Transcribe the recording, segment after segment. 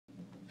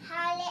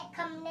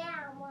come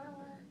now, Mama.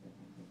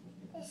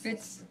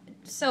 It's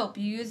soap.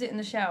 You use it in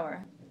the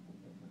shower.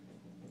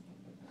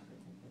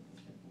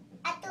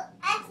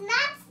 It's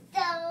not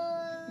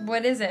soap.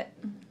 What is it?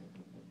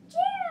 Gel.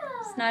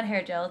 It's not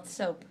hair gel. It's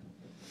soap.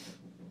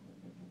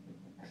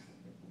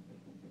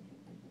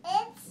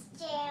 It's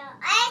gel.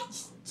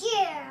 It's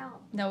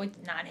gel. No, it's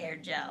not hair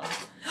gel.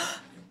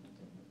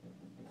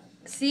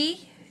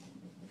 See?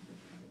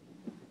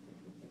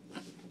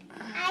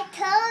 I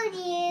told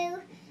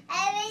you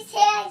it was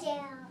hair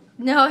gel.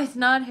 No, it's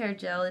not hair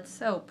gel. It's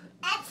soap.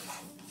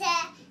 It's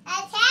hair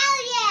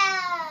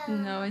gel.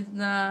 No, it's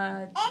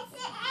not. It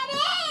is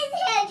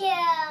hair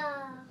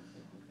gel.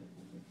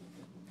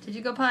 Did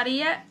you go potty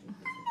yet? No.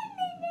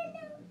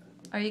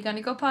 Are you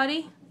gonna go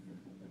potty?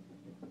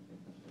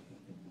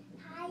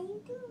 How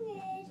you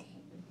doing?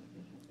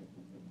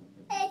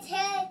 It's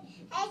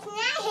not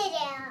hair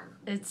gel.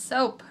 It's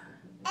soap.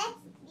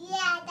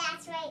 Yeah,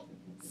 that's right.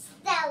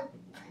 Soap.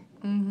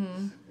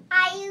 Mm-hmm.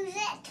 I use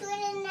it to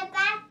it in the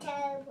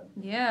bathtub.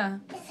 Yeah.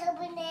 Is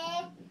soap in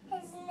there?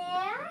 Isn't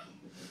there?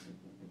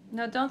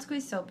 No, don't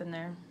squeeze soap in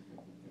there.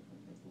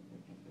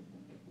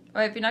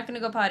 Alright, if you're not gonna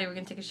go potty, we're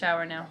gonna take a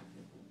shower now.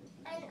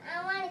 And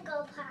I want to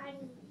go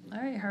potty.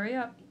 Alright, hurry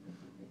up.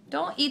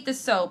 Don't eat the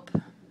soap.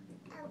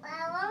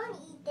 I won't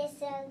eat this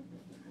soap.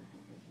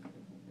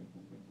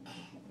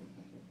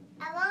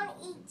 I won't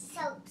eat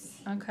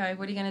soaps. Okay,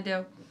 what are you gonna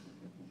do?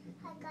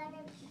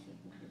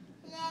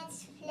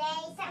 Let's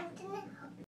play something